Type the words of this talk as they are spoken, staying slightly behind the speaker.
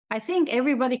I think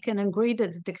everybody can agree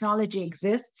that the technology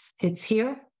exists. It's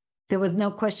here. There was no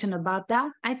question about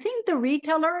that. I think the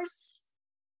retailers,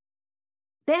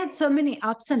 they had so many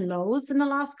ups and lows in the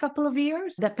last couple of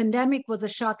years. The pandemic was a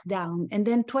shock down, and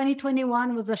then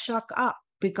 2021 was a shock up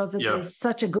because it was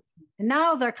such a good. And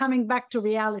now they're coming back to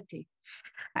reality.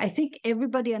 I think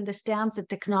everybody understands that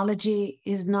technology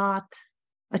is not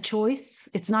a choice.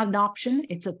 It's not an option.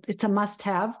 It's a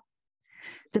must-have.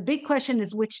 The big question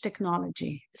is which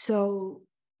technology. So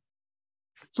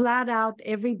flat out,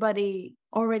 everybody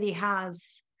already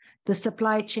has the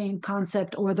supply chain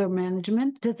concept, order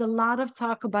management. There's a lot of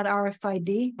talk about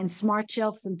RFID and smart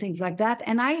shelves and things like that.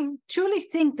 And I truly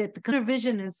think that the computer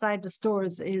vision inside the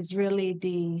stores is really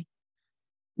the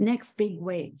next big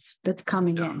wave that's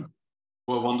coming in.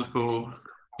 What a wonderful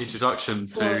introduction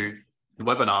to the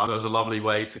webinar. That was a lovely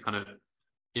way to kind of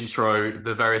intro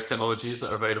the various technologies that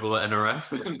are available at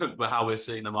NRF and how we're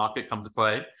seeing the market come to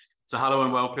play. So hello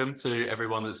and welcome to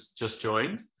everyone that's just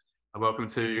joined. And welcome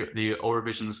to the Aura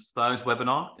Vision's third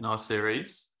webinar in our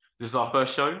series. This is our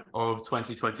first show of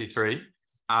 2023.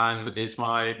 And it's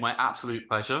my absolute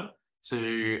pleasure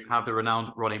to have the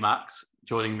renowned Ronny Max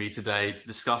joining me today to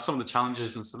discuss some of the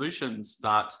challenges and solutions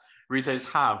that retailers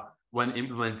have when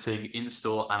implementing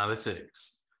in-store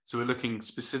analytics. So we're looking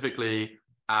specifically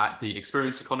at the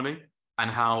experience economy and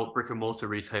how brick and mortar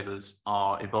retailers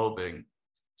are evolving.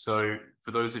 So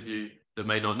for those of you that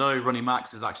may not know, Ronny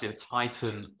Max is actually a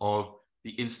titan of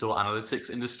the in-store analytics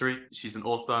industry. She's an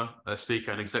author, a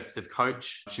speaker, and executive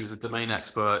coach. She was a domain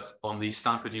expert on the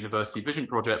Stanford University Vision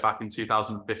Project back in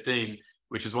 2015,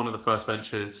 which is one of the first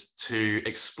ventures to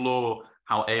explore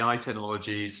how AI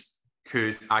technologies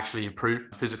could actually improve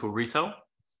physical retail.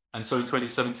 And so in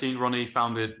 2017, Ronny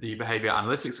founded the Behavior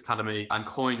Analytics Academy and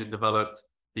coined and developed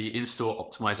the in-store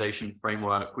optimization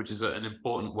framework, which is an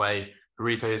important way for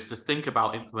retailers to think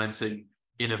about implementing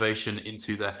innovation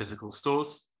into their physical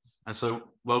stores. And so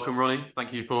welcome, Ronny.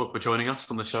 Thank you for joining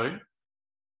us on the show.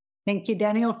 Thank you,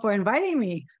 Daniel, for inviting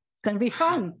me. It's going to be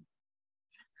fun.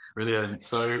 Brilliant.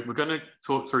 So we're going to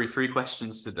talk through 3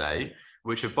 questions today,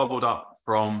 which have bubbled up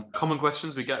from common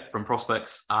questions we get from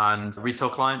prospects and retail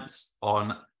clients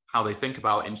on how they think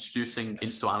about introducing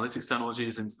in-store analytics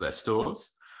technologies into their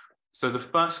stores. So the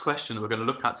first question we're going to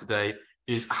look at today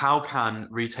is how can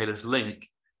retailers link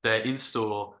their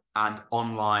in-store and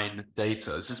online data?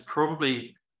 This is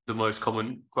probably the most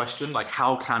common question, like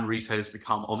how can retailers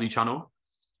become omni-channel?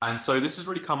 And so this has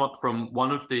really come up from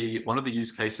one of the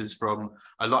use cases from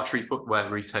a luxury footwear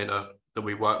retailer that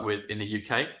we work with in the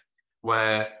UK,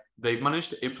 where they've managed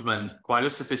to implement quite a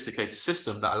sophisticated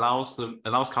system that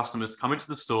allows customers to come into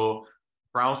the store,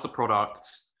 browse the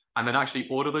products, and then actually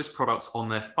order those products on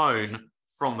their phone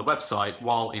from the website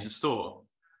while in store.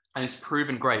 And it's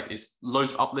proven great. It's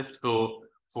loads of uplift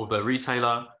for the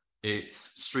retailer. It's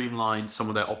streamlined some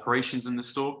of their operations in the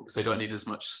store because they don't need as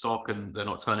much stock and they're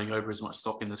not turning over as much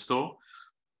stock in the store.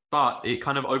 But it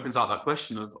kind of opens out that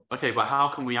question of, okay, but how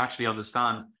can we actually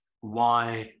understand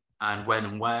why and when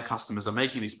and where customers are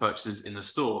making these purchases in the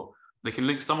store? They can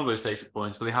link some of those data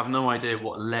points, but they have no idea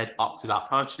what led up to that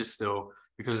purchase still,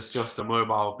 because it's just a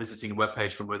mobile visiting a web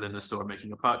page from within the store and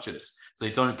making a purchase. So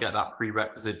they don't get that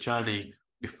prerequisite journey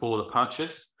before the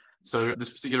purchase. So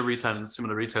this particular retailer and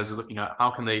similar retailers are looking at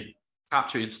how can they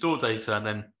capture in-store data and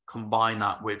then combine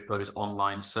that with those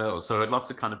online sales. So I'd love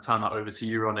to kind of turn that over to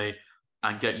you, Ronny,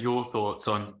 and get your thoughts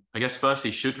on, I guess, firstly,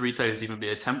 should retailers even be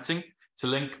attempting to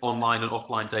link online and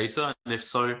offline data? And if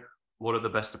so, what are the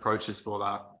best approaches for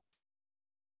that?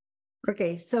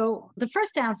 Okay, so the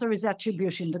first answer is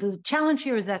attribution. The challenge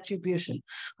here is attribution.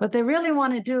 What they really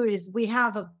want to do is we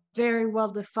have a very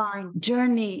well-defined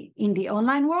journey in the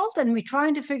online world, and we're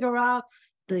trying to figure out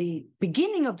the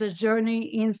beginning of this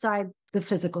journey inside the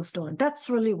physical store. That's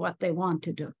really what they want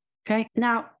to do, okay?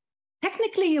 Now,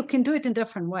 technically, you can do it in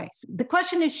different ways. The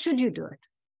question is, should you do it?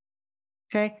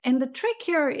 Okay. And the trick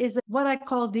here is what I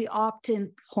call the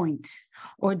opt-in point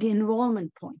or the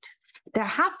enrollment point. There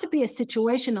has to be a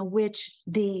situation in which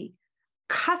the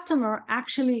customer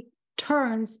actually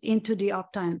turns into the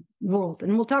opt-in world.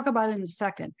 And we'll talk about it in a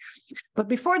second. But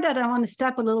before that, I want to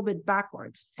step a little bit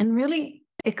backwards and really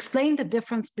explain the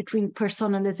difference between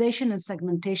personalization and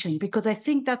segmentation, because I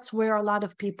think that's where a lot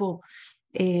of people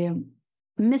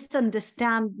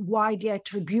misunderstand why the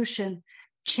attribution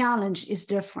challenge is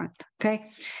different, okay?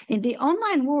 In the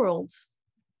online world,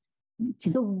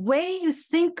 the way you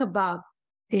think about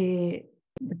the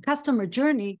customer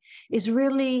journey is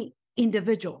really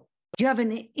individual. You have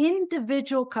an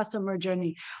individual customer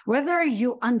journey. Whether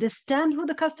you understand who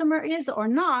the customer is or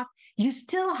not, you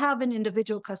still have an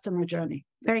individual customer journey,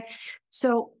 okay?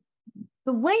 So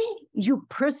The way you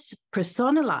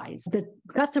personalize the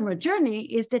customer journey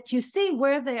is that you see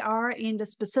where they are in the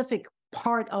specific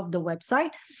part of the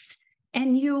website,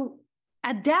 and you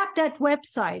adapt that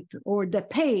website or the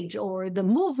page or the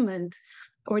movement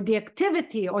or the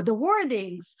activity or the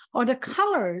wordings or the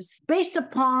colors based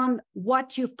upon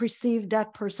what you perceive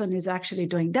that person is actually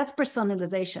doing. That's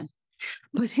personalization.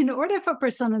 But in order for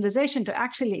personalization to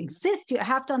actually exist, you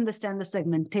have to understand the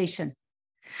segmentation.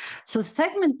 So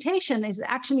segmentation is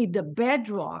actually the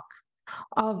bedrock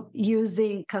of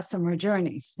using customer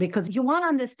journeys, because you want to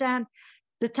understand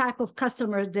the type of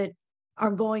customers that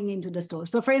are going into the store.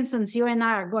 So for instance, you and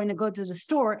I are going to go to the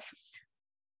store,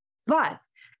 but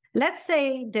let's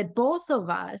say that both of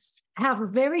us have a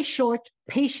very short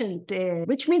patient,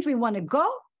 which means we want to go,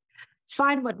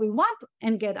 find what we want,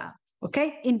 and get out.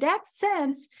 Okay. In that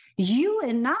sense, you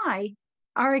and I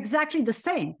are exactly the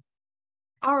same.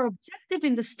 Our objective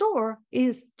in the store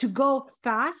is to go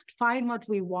fast, find what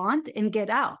we want, and get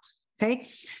out. Okay.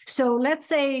 So let's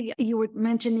say you were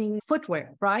mentioning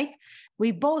footwear, right?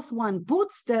 We both want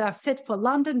boots that are fit for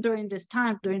London during this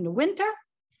time, during the winter,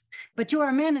 but you are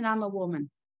a man and I'm a woman.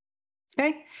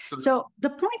 Okay. So the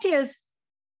point is,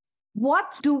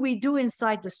 what do we do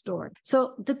inside the store?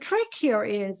 So the trick here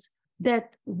is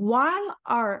that while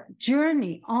our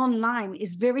journey online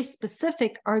is very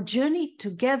specific, our journey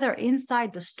together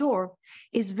inside the store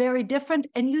is very different.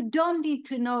 And you don't need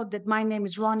to know that my name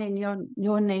is Ronny and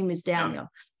your name is Daniel. Yeah.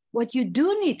 What you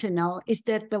do need to know is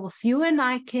that both you and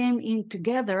I came in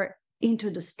together into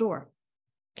the store.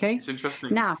 Okay. It's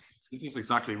interesting. Now, this is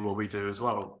exactly what we do as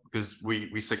well, because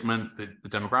we segment the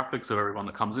demographics of everyone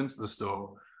that comes into the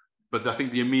store. But I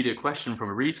think the immediate question from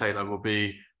a retailer will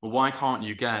be, well, why can't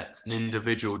you get an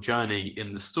individual journey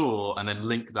in the store and then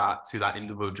link that to that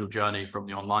individual journey from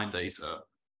the online data?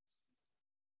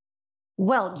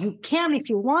 Well, you can if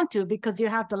you want to, because you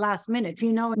have the last minute.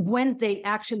 You know when they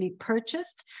actually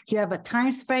purchased, you have a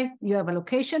time span, you have a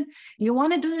location. You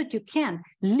want to do it, you can.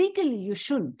 Legally, you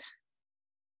shouldn't.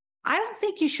 I don't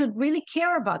think you should really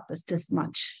care about this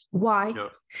much. Why? Yeah.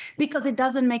 Because it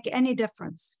doesn't make any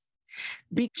difference.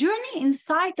 The journey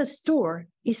inside the store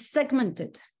is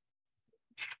segmented.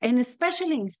 And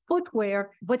especially in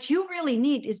footwear, what you really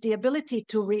need is the ability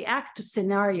to react to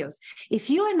scenarios. If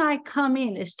you and I come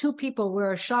in as two people,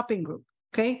 we're a shopping group,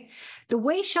 okay? The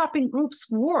way shopping groups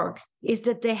work is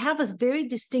that they have a very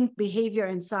distinct behavior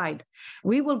inside.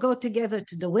 We will go together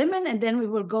to the women, and then we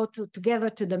will go together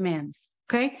to the men's,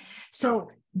 okay?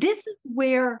 So this is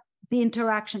where the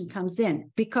interaction comes in,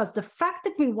 because the fact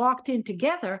that we walked in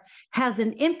together has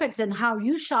an impact on how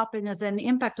you shop and has an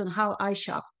impact on how I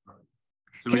shop.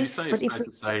 So when you say it's fair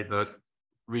to say that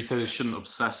retailers shouldn't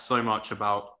obsess so much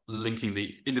about linking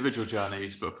the individual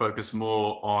journeys, but focus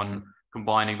more on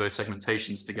combining those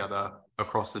segmentations together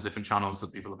across the different channels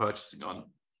that people are purchasing on?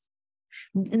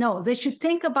 No, they should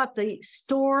think about the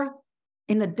store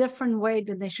in a different way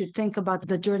than they should think about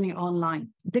the journey online.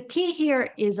 The key here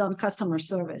is on customer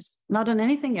service, not on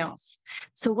anything else.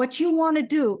 So what you want to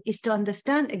do is to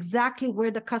understand exactly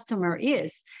where the customer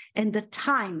is and the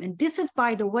time. And this is,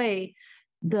 by the way,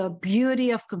 the beauty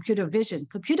of computer vision.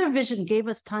 Computer vision gave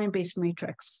us time-based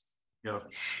matrix. Yeah.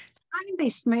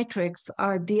 Time-based matrix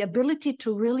are the ability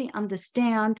to really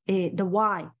understand the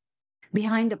why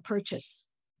behind the purchase.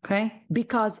 Okay,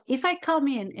 because if I come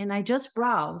in and I just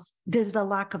browse, there's a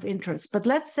lack of interest. But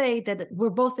let's say that we're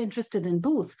both interested in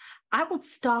boots. I will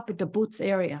stop at the boots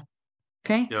area.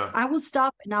 Okay, yeah. I will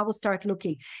stop and I will start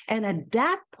looking. And at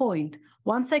that point,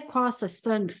 once I cross a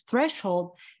certain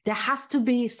threshold, there has to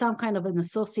be some kind of an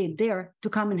associate there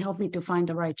to come and help me to find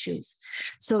the right shoes.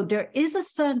 So there is a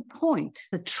certain point,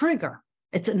 the trigger,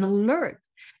 it's an alert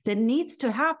that needs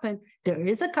to happen. There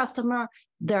is a customer,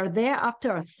 they're there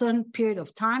after a certain period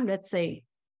of time, let's say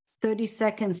 30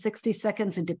 seconds, 60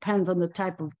 seconds, it depends on the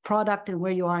type of product and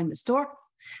where you are in the store.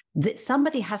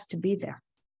 Somebody has to be there.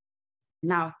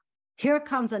 Now, here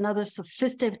comes another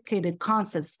sophisticated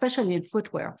concept, especially in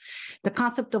footwear, the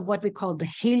concept of what we call the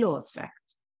halo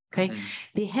effect. Okay,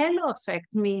 The halo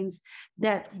effect means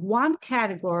that one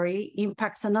category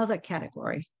impacts another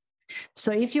category.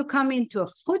 So if you come into a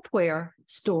footwear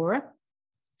store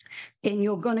and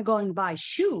you're going to go and buy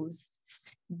shoes,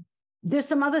 there's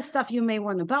some other stuff you may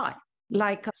want to buy,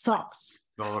 like socks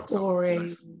or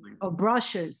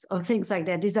brushes or things like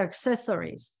that. These are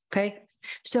accessories, okay?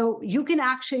 So you can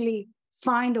actually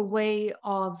find a way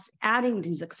of adding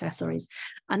these accessories.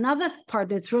 Another part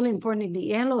that's really important in the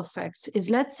halo effects is,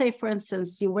 let's say, for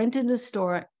instance, you went in the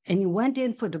store and you went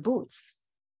in for the boots,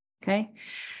 okay?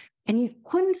 And you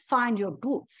couldn't find your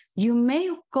boots. You may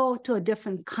go to a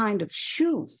different kind of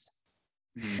shoes.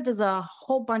 There's a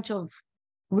whole bunch of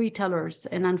retailers,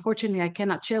 and unfortunately, I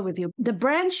cannot share with you. The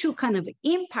brand shoe kind of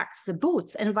impacts the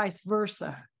boots and vice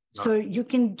versa. So you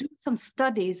can do some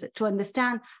studies to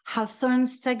understand how certain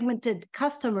segmented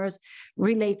customers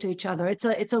relate to each other.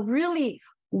 It's a really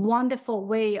wonderful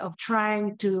way of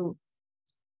trying to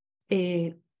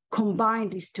combine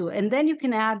these two. And then you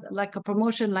can add like a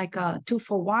promotion, like a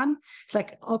 2-for-1. It's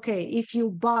like, okay, if you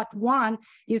bought one,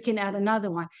 you can add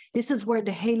another one. This is where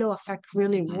the halo effect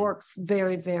really works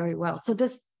very, very well. So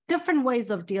there's different ways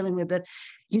of dealing with it.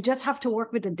 You just have to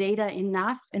work with the data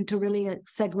enough and to really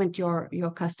segment your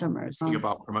customers. Thinking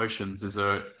about promotions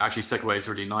actually segues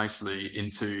really nicely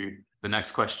into the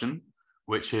next question,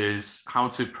 which is how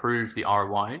to prove the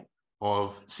ROI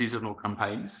of seasonal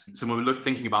campaigns. So when we're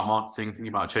thinking about marketing, thinking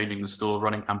about changing the store,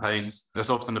 running campaigns, that's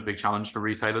often a big challenge for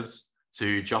retailers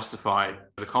to justify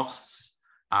the costs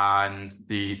and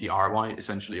the ROI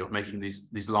essentially of making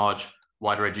these large,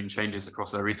 wide-ranging changes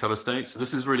across their retail estate. So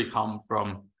this has really come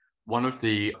from one of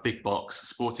the big box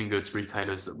sporting goods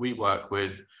retailers that we work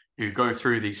with, who go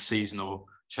through these seasonal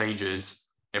changes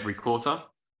every quarter.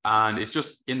 And it's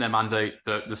just in their mandate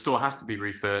that the store has to be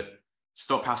refit,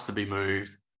 stock has to be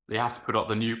moved, they have to put up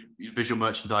the new visual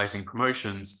merchandising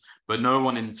promotions, but no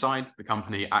one inside the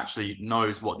company actually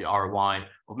knows what the ROI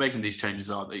of making these changes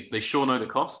are. They sure know the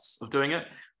costs of doing it,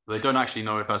 but they don't actually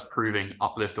know if that's proving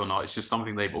uplift or not. It's just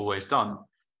something they've always done.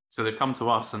 So they've come to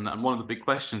us, and one of the big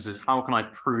questions is, how can I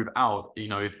prove out,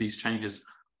 if these changes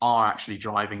are actually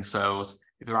driving sales,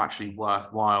 if they're actually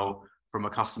worthwhile from a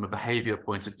customer behavior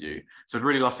point of view? So I'd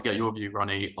really love to get your view,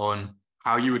 Ronny, on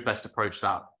how you would best approach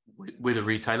that with a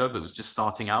retailer that was just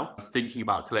starting out, thinking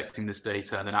about collecting this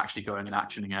data and then actually going and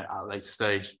actioning it at a later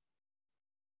stage.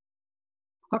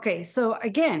 Okay, so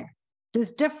again,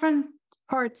 there's different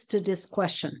parts to this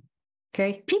question.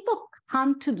 Okay, people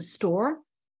come to the store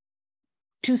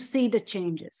to see the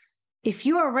changes. If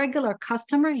you're a regular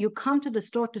customer, you come to the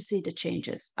store to see the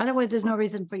changes. Otherwise, there's no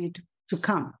reason for you to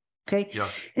come. Okay,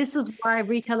 This is why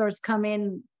retailers come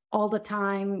in all the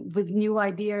time with new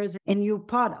ideas and new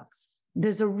products.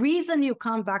 There's a reason you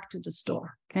come back to the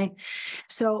store. Okay,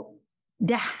 so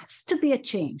there has to be a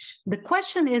change. The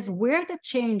question is where the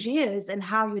change is and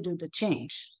how you do the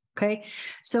change. Okay,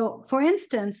 so for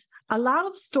instance, a lot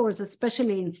of stores,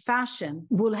 especially in fashion,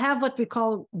 will have what we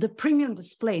call the premium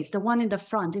displays, the one in the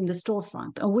front, in the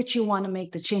storefront, on which you want to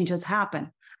make the changes happen.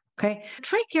 Okay, the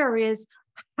trick here is,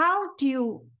 how do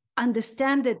you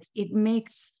understand that it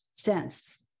makes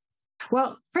sense?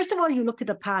 Well, first of all, you look at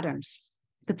the patterns.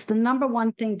 That's the number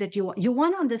one thing that you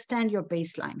want to understand your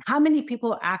baseline. How many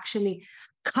people actually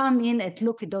come in and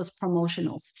look at those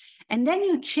promotionals? And then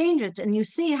you change it and you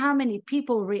see how many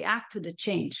people react to the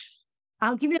change.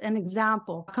 I'll give you an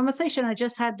example. A conversation I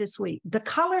just had this week. The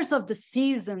colors of the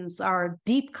seasons are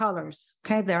deep colors.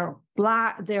 Okay, they're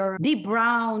black, they're deep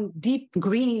brown, deep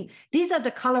green. These are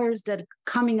the colors that are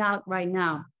coming out right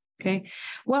now. Okay,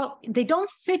 well, they don't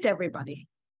fit everybody.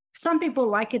 Some people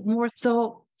like it more.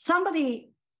 So somebody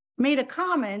made a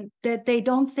comment that they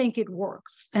don't think it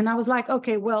works. And I was like,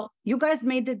 okay, well, you guys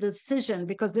made the decision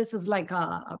because this is like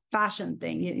a fashion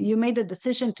thing. You made a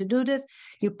decision to do this.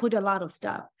 You put a lot of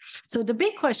stuff. So the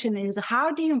big question is, how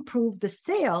do you improve the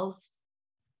sales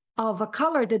of a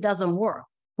color that doesn't work?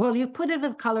 Well, you put it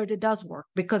with color that does work,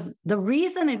 because the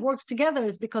reason it works together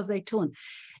is because they tune.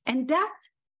 And that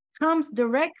comes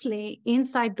directly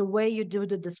inside the way you do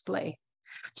the display.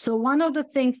 So one of the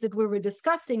things that we were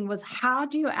discussing was, how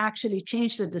do you actually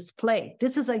change the display?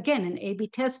 This is, again, an A/B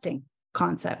testing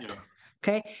concept.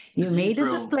 Okay, you made a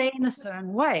display in a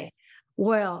certain way.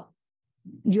 Well,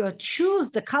 you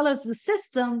choose the colors of the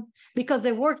system because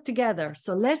they work together.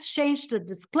 So let's change the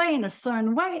display in a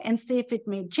certain way and see if it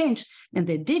made change. And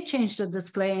they did change the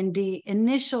display, and the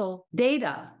initial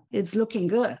data is looking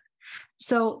good.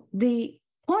 So the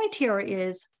point here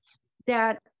is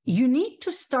that you need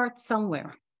to start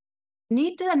somewhere. You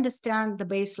need to understand the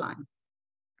baseline.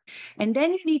 And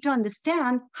then you need to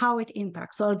understand how it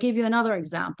impacts. So I'll give you another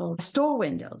example. Store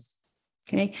windows.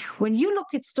 Okay, when you look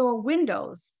at store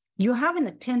windows, you have an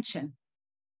attention.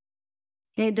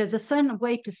 Okay, there's a certain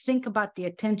way to think about the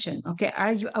attention. Okay,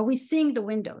 are we seeing the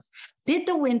windows? Did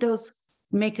the windows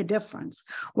make a difference?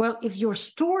 Well, if your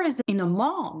store is in a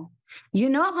mall, you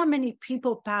know how many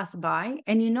people pass by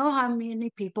and you know how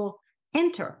many people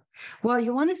enter. Well,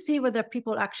 you want to see whether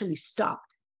people actually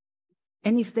stopped.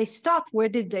 And if they stopped, where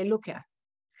did they look at?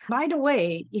 By the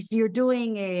way, if you're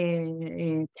doing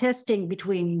a testing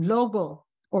between logo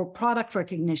or product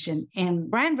recognition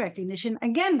and brand recognition,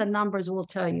 again, the numbers will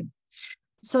tell you.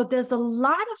 So there's a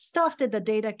lot of stuff that the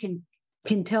data can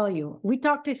can tell you. We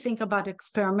talked to think about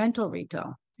experimental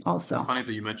retail also. It's funny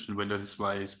that you mentioned window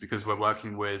displays because we're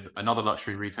working with another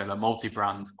luxury retailer,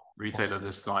 multi-brand retailer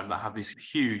this time, that have these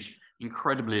huge,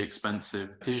 incredibly expensive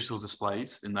digital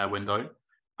displays in their window.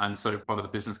 And so part of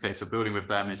the business case we're building with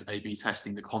them is A/B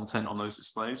testing the content on those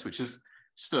displays, which is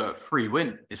just a free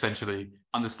win, essentially,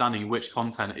 understanding which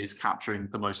content is capturing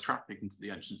the most traffic into the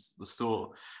entrance of the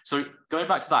store. So going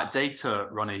back to that data,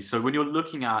 Ronny, so when you're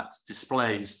looking at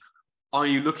displays, are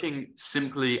you looking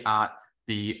simply at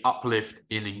the uplift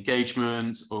in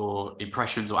engagement or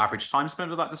impressions or average time spent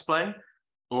of that display?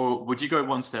 Or would you go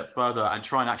one step further and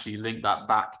try and actually link that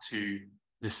back to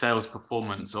the sales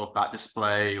performance of that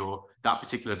display or that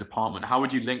particular department? How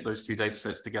would you link those two data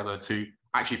sets together to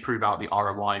actually prove out the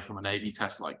ROI from an A/B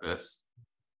test like this?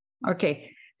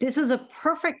 Okay, this is a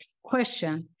perfect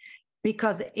question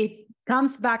because it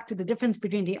comes back to the difference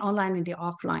between the online and the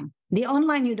offline. The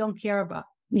online you don't care about.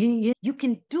 You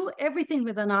can do everything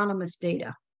with anonymous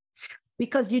data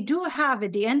because you do have,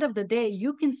 at the end of the day,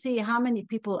 you can see how many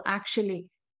people actually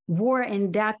were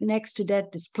in that next to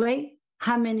that display,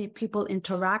 how many people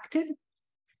interacted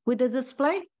with the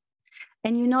display,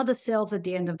 and you know the sales at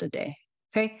the end of the day.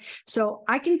 Okay, so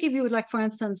I can give you, like, for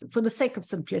instance, for the sake of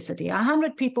simplicity,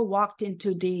 100 people walked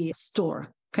into the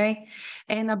store, okay,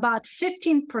 and about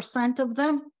 15% of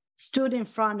them stood in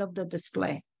front of the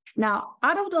display. Now,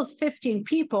 out of those 15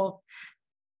 people,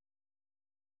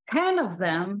 10 of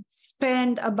them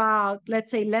spend about,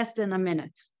 let's say, less than a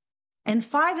minute, and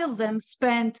 5 of them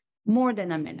spent more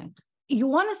than a minute. You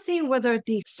want to see whether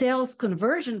the sales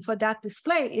conversion for that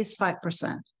display is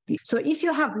 5%. So if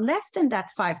you have less than that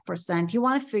 5%, you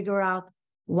want to figure out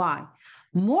why.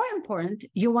 More important,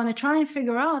 you want to try and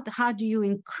figure out how do you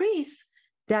increase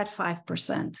that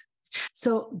 5%.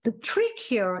 So the trick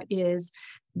here is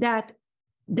that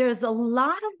there's a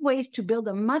lot of ways to build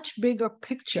a much bigger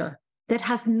picture that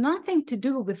has nothing to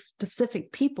do with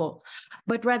specific people,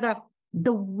 but rather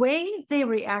the way they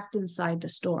react inside the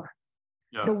store.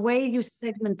 Yeah. The way you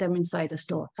segment them inside the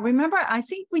store. Remember, I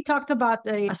think we talked about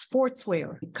a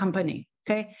sportswear company,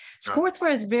 okay?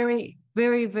 Sportswear is very,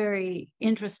 very, very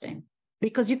interesting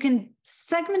because you can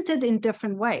segment it in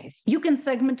different ways. You can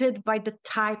segment it by the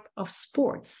type of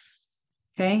sports,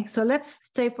 okay? So let's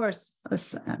say for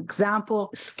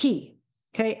example, ski,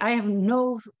 okay? I have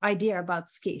no idea about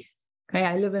ski. Okay,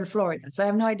 I live in Florida, so I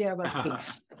have no idea about ski.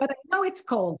 But I know it's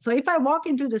cold. So if I walk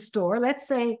into the store, let's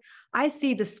say I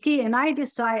see the ski and I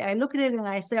decide, I look at it and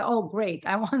I say, oh, great,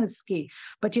 I want to ski.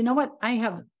 But you know what? I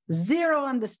have zero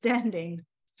understanding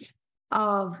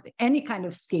of any kind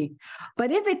of ski.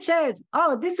 But if it says,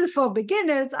 oh, this is for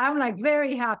beginners, I'm like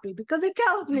very happy because it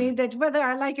tells me that whether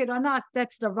I like it or not,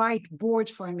 that's the right board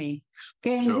for me.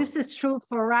 Okay, and this is true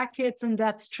for rackets, and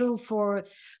that's true for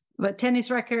tennis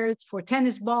rackets, for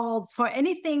tennis balls, for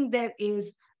anything that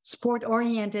is sport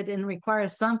oriented and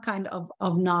requires some kind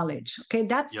of knowledge. Okay,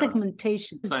 that's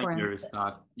segmentation. Saying here is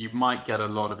that you might get a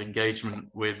lot of engagement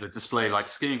with a display like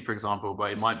skiing, for example,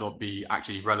 but it might not be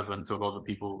actually relevant to a lot of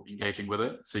people engaging with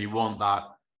it. So you want that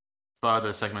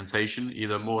further segmentation,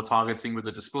 either more targeting with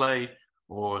the display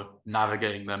or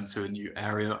navigating them to a new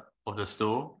area of the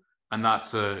store. And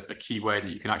that's a key way that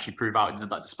you can actually prove out, did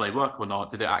that display work or not?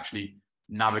 Did it actually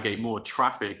navigate more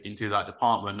traffic into that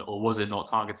department, or was it not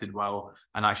targeted well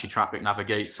and actually traffic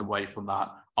navigates away from that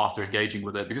after engaging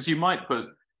with it? Because you might put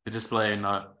the display in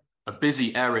a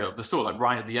busy area of the store, like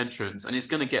right at the entrance, and it's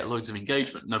going to get loads of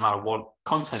engagement no matter what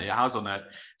content it has on it.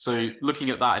 So looking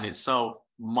at that in itself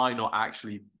might not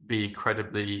actually be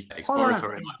incredibly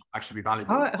exploratory, it might actually be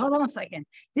valuable. Hold on a second.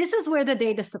 This is where the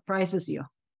data surprises you.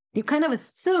 You kind of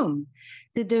assume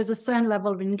that there's a certain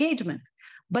level of engagement.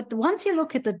 But once you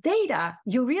look at the data,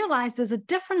 you realize there's a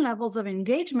different levels of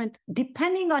engagement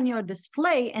depending on your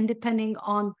display and depending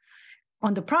on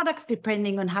the products,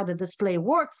 depending on how the display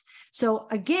works. So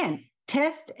again,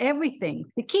 test everything.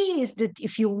 The key is that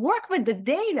if you work with the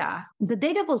data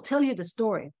will tell you the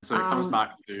story. So it comes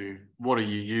back to what are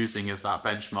you using as that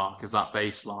benchmark, as that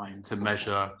baseline to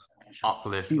measure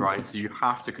uplift, right? So you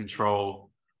have to control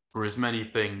for as many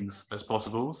things as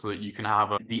possible so that you can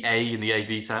have the A in the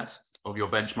A/B test of your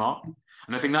benchmark.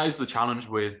 And I think that is the challenge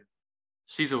with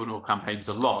seasonal campaigns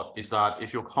a lot, is that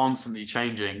if you're constantly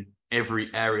changing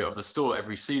every area of the store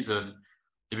every season,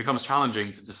 it becomes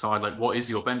challenging to decide, like, what is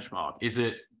your benchmark? Is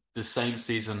it the same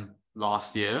season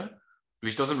last year?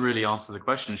 Which doesn't really answer the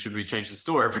question, should we change the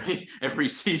store every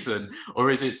season?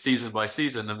 Or is it season by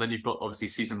season? And then you've got obviously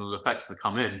seasonal effects that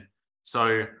come in.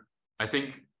 So I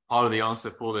think part of the answer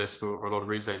for this for a lot of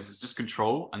retailers is just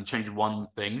control and change one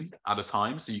thing at a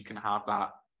time, so you can have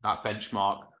that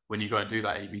benchmark when you go and do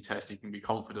that A/B test. You can be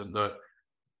confident that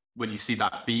when you see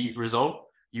that B result,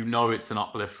 you know it's an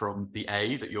uplift from the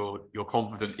A that you're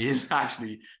confident is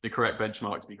actually the correct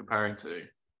benchmark to be comparing to.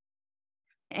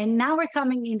 And now we're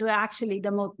coming into actually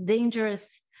the most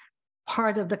dangerous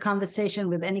part of the conversation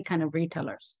with any kind of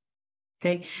retailers,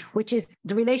 okay, which is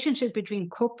the relationship between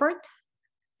corporate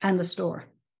and the store,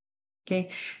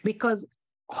 okay, because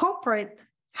corporate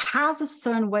has a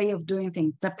certain way of doing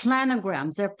things, the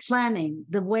planograms, their planning,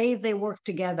 the way they work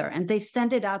together, and they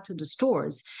send it out to the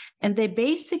stores, and they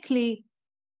basically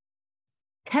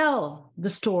tell the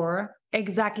store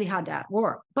exactly how that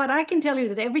works. But I can tell you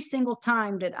that every single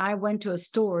time that I went to a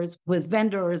stores with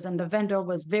vendors and the vendor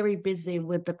was very busy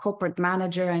with the corporate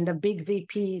manager and the big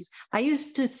VPs, I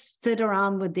used to sit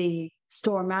around with the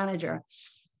store manager.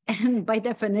 And by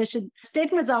definition,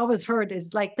 statements I always heard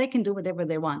is like, they can do whatever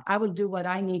they want. I will do what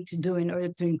I need to do in order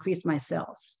to increase my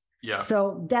sales. Yeah.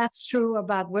 So that's true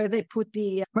about where they put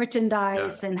the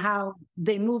merchandise and how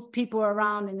they move people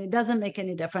around, and it doesn't make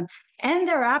any difference. And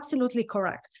they're absolutely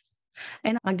correct.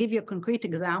 And I'll give you a concrete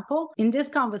example. In this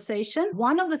conversation,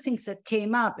 one of the things that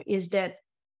came up is that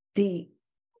the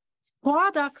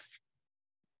products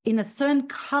in a certain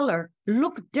color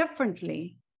look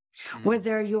differently,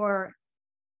 whether you're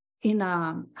in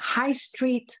a high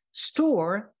street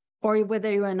store or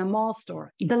whether you're in a mall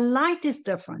store. The light is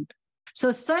different.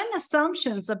 So certain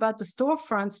assumptions about the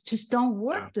storefronts just don't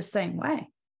work the same way.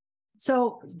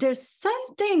 So there's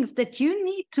some things that you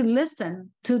need to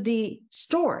listen to the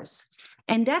stores.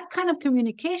 And that kind of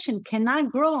communication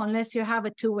cannot grow unless you have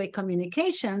a two-way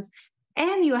communications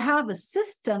and you have a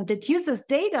system that uses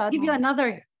data. I'll give you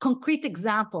another concrete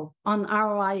example on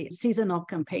ROI seasonal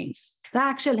campaigns. That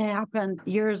actually happened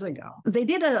years ago. They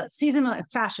did a seasonal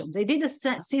fashion. They did a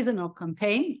seasonal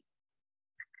campaign,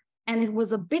 and it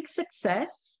was a big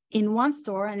success in one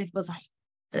store, and it was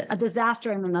a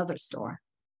disaster in another store.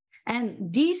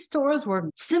 And these stores were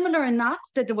similar enough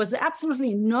that there was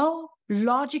absolutely no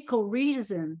logical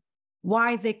reason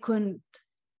why they couldn't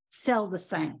sell the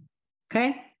same,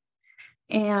 okay?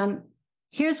 And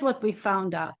here's what we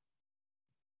found out.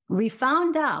 We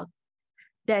found out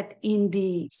that in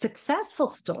the successful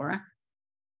store,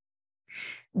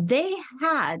 they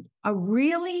had a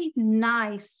really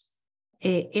nice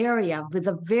area with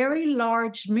a very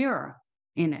large mirror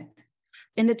in it.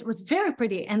 And it was very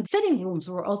pretty. And fitting rooms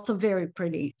were also very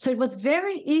pretty. So it was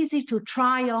very easy to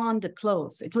try on the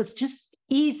clothes. It was just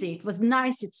easy. It was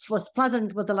nice. It was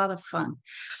pleasant. It was a lot of fun.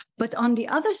 But on the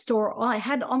other store, I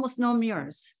had almost no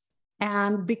mirrors.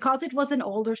 And because it was an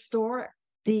older store,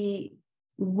 the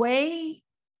way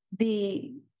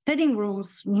the fitting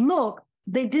rooms looked,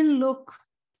 they didn't look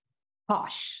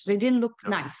posh. They didn't look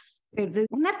nice. And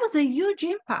that was a huge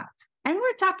impact. And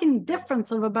we're talking difference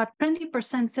of about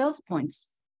 20% sales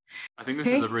points. I think this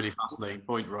is a really fascinating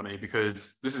point, Ronny,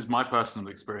 because this is my personal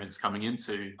experience coming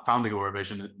into founding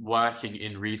Auravision, working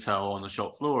in retail on the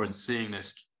shop floor and seeing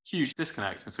this huge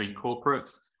disconnect between corporate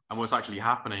and what's actually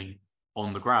happening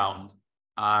on the ground.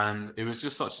 And it was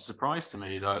just such a surprise to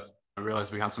me that I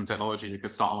realized we had some technology that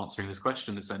could start answering this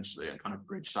question essentially and kind of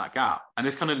bridge that gap. And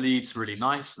this kind of leads really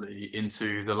nicely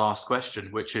into the last question,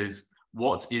 which is,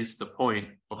 what is the point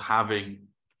of having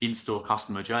in-store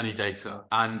customer journey data?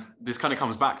 And this kind of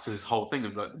comes back to this whole thing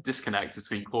of the disconnect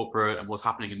between corporate and what's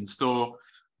happening in the store.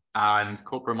 And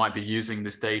corporate might be using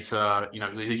this data, you know,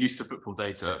 they're used to footfall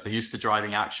data, they're used to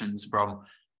driving actions from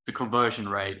the conversion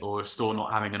rate or a store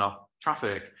not having enough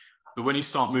traffic. But when you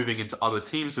start moving into other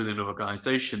teams within an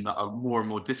organization that are more and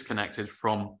more disconnected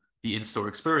from the in-store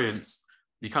experience,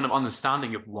 the kind of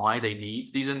understanding of why they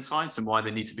need these insights and why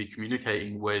they need to be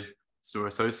communicating with store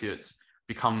associates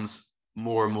becomes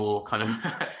more and more kind of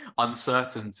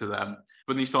uncertain to them.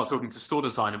 When you start talking to store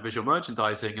design and visual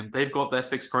merchandising, and they've got their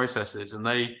fixed processes, and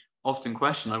they often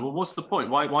question, like, well, what's the point?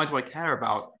 Why do I care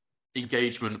about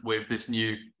engagement with this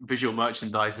new visual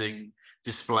merchandising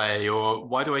display? Or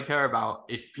why do I care about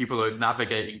if people are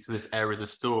navigating to this area of the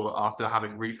store after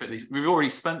having refit these? We've already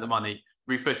spent the money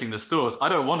refitting the stores. I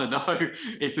don't want to know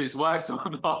if it's worked or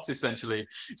not, essentially.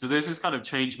 So there's this kind of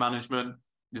change management.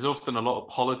 There's often a lot of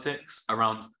politics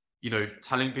around, you know,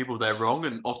 telling people they're wrong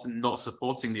and often not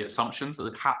supporting the assumptions that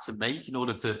they've had to make in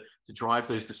order to drive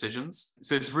those decisions.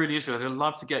 So it's really interesting. I'd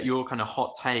love to get your kind of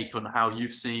hot take on how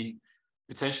you've seen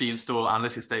potentially in-store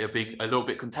analytics data being a little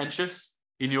bit contentious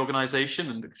in the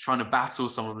organization and trying to battle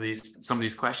some of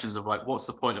these questions of like, what's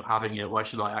the point of having it? Why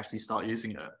should I actually start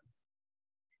using it?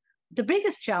 The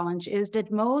biggest challenge is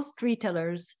that most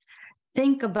retailers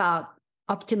think about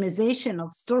optimization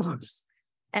of stores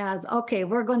as, okay,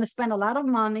 we're going to spend a lot of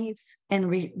money and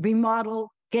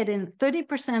remodel, get in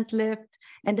 30% lift,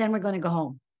 and then we're going to go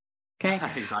home. Okay.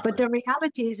 Exactly. But the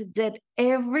reality is that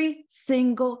every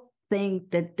single thing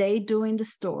that they do in the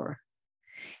store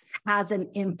has an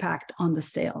impact on the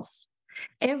sales.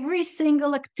 Every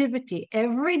single activity,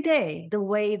 every day, the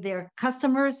way their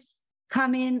customers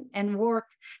come in and work,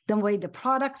 the way the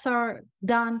products are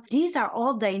done, these are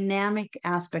all dynamic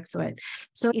aspects of it.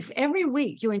 So if every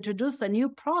week you introduce a new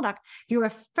product, you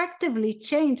effectively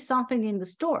change something in the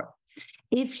store.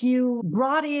 If you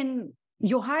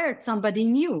hired somebody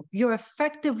new, you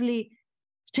effectively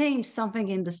change something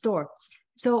in the store.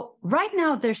 So right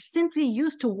now, they're simply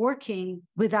used to working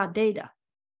without data.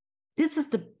 This is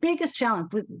the biggest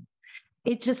challenge.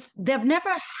 They've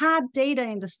never had data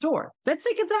in the store. Let's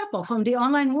take an example from the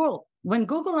online world. When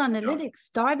Google Analytics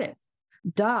started,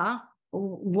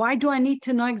 why do I need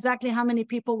to know exactly how many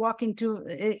people walk into,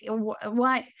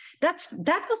 why?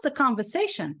 That was the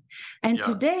conversation. And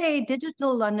today,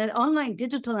 online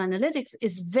digital analytics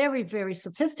is very, very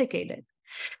sophisticated.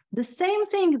 The same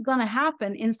thing is going to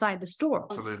happen inside the store.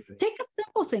 Absolutely. Take a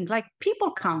simple thing like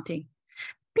people counting.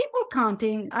 People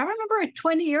counting, I remember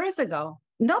 20 years ago,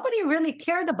 nobody really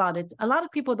cared about it. A lot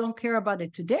of people don't care about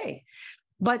it today.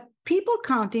 But people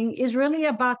counting is really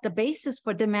about the basis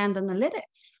for demand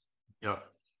analytics. Yeah.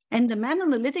 And demand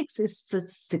analytics is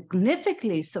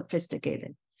significantly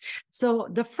sophisticated. So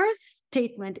the first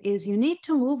statement is you need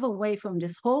to move away from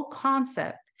this whole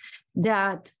concept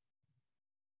that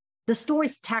the store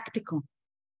is tactical.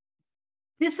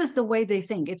 This is the way they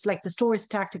think. It's like the store is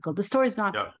tactical. The store is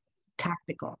not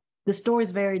tactical. The store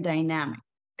is very dynamic.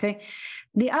 Okay.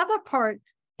 The other part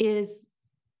is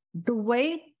the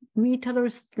way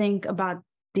retailers think about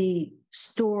the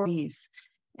stories.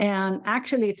 And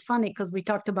actually, it's funny because we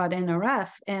talked about NRF,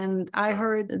 and I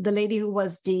heard the lady who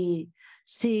was the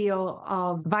CEO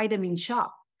of Vitamin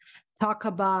Shop talk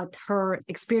about her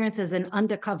experience as an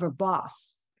undercover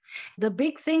boss. The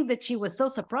big thing that she was so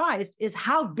surprised is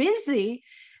how busy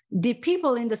the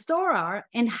people in the store are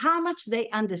and how much they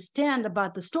understand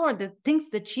about the store, the things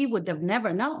that she would have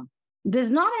never known.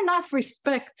 There's not enough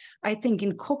respect, I think,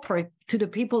 in corporate to the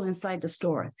people inside the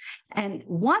store. And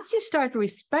once you start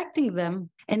respecting them,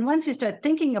 and once you start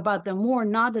thinking about them more,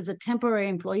 not as a temporary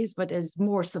employees, but as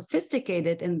more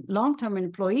sophisticated and long-term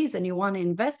employees, and you want to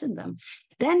invest in them,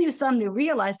 then you suddenly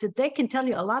realize that they can tell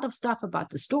you a lot of stuff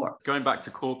about the store. Going back to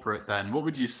corporate then, what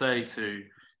would you say to,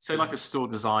 say like a store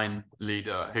design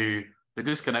leader who they're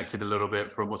disconnected a little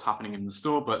bit from what's happening in the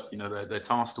store, but they're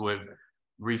tasked with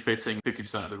refitting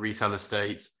 50% of the retail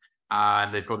estate,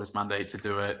 and they've got this mandate to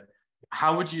do it.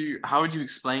 How would you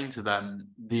explain to them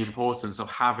the importance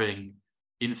of having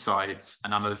insights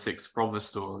and analytics from the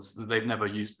stores that they've never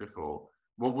used before?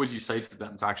 What would you say to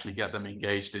them to actually get them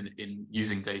engaged in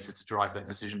using data to drive their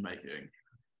decision making?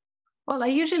 Well, I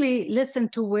usually listen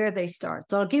to where they start.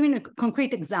 So I'll give you a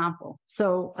concrete example.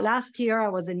 So last year I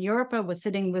was in Europe. I was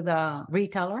sitting with a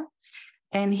retailer,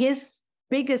 and his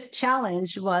biggest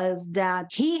challenge was that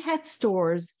he had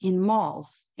stores in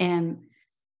malls, and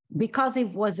because it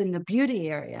was in the beauty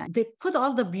area, they put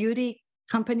all the beauty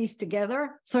companies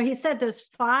together. So he said there's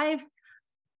 5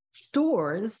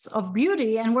 stores of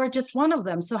beauty and we're just one of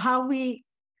them. So how we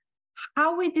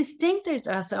distincted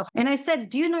ourselves. And I said,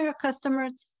 do you know your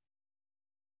customers?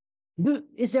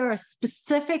 Is there a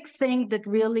specific thing that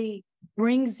really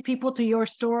brings people to your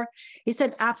store? He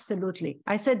said, absolutely.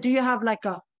 I said, do you have like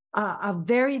a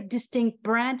very distinct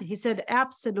brand? He said,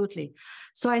 absolutely.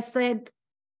 So I said,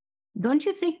 don't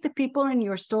you think the people in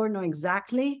your store know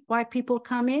exactly why people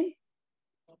come in?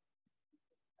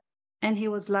 And he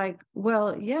was like,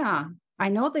 well, yeah, I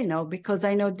know they know because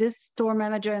I know this store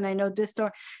manager and I know this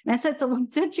store. And I said, so why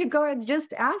don't you go and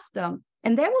just ask them?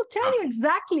 And they will tell you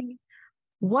exactly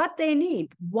what they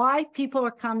need, why people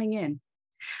are coming in.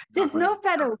 There's no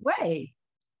better way.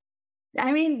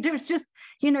 I mean, there's just,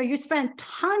 you spend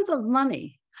tons of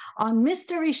money on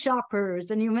mystery shoppers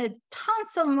and you made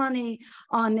tons of money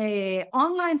on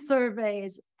online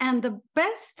surveys. And the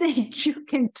best thing you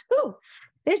can do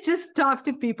is just talk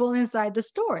to people inside the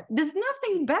store. There's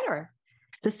nothing better.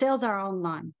 The sales are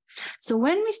online. So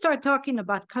when we start talking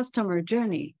about customer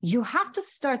journey, you have to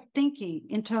start thinking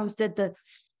in terms that the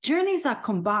journeys are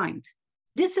combined.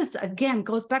 This is, again,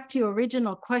 goes back to your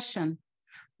original question,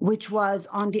 which was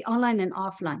on the online and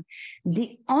offline.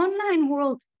 The online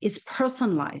world is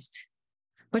personalized,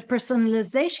 but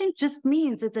personalization just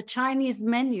means it's a Chinese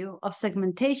menu of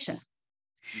segmentation.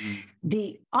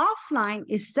 The offline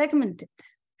is segmented.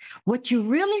 What you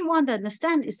really want to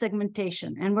understand is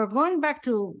segmentation. And we're going back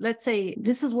to, let's say,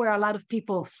 this is where a lot of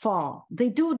people fall. They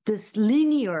do this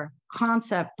linear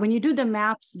concept. When you do the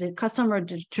maps, the customer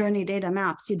journey data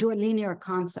maps, you do a linear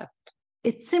concept.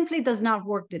 It simply does not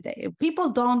work today. People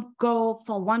don't go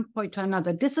from one point to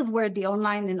another. This is where the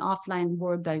online and offline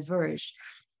world diverge.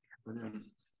 Brilliant.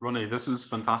 Ronny, this was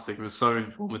fantastic. It was so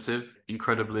informative,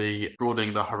 incredibly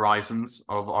broadening the horizons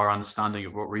of our understanding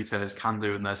of what retailers can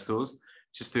do in their stores.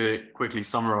 Just to quickly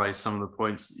summarize some of the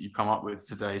points that you've come up with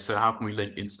today. So how can we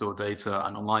link in-store data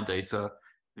and online data?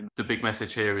 The big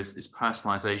message here is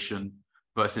personalization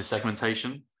versus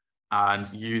segmentation,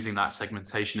 and using that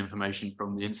segmentation information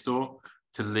from the in-store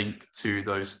to link to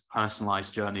those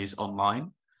personalized journeys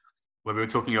online. When we were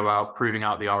talking about proving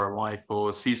out the ROI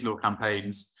for seasonal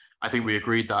campaigns, I think we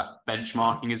agreed that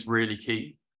benchmarking is really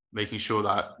key, making sure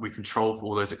that we control for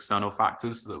all those external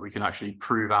factors so that we can actually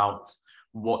prove out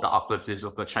what the uplift is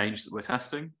of the change that we're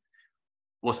testing.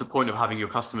 What's the point of having your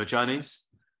customer journeys?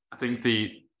 I think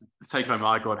the take home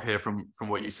I got here from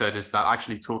what you said is that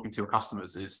actually talking to your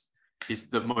customers is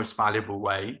the most valuable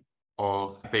way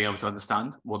of being able to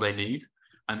understand what they need.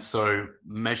 And so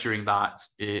measuring that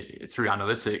through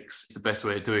analytics is the best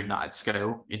way of doing that at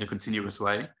scale in a continuous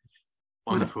way.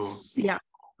 Wonderful. Yeah.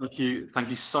 Thank you. Thank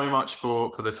you so much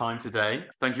for the time today.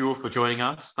 Thank you all for joining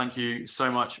us. Thank you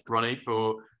so much, Ronny,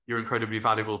 for your incredibly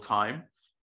valuable time.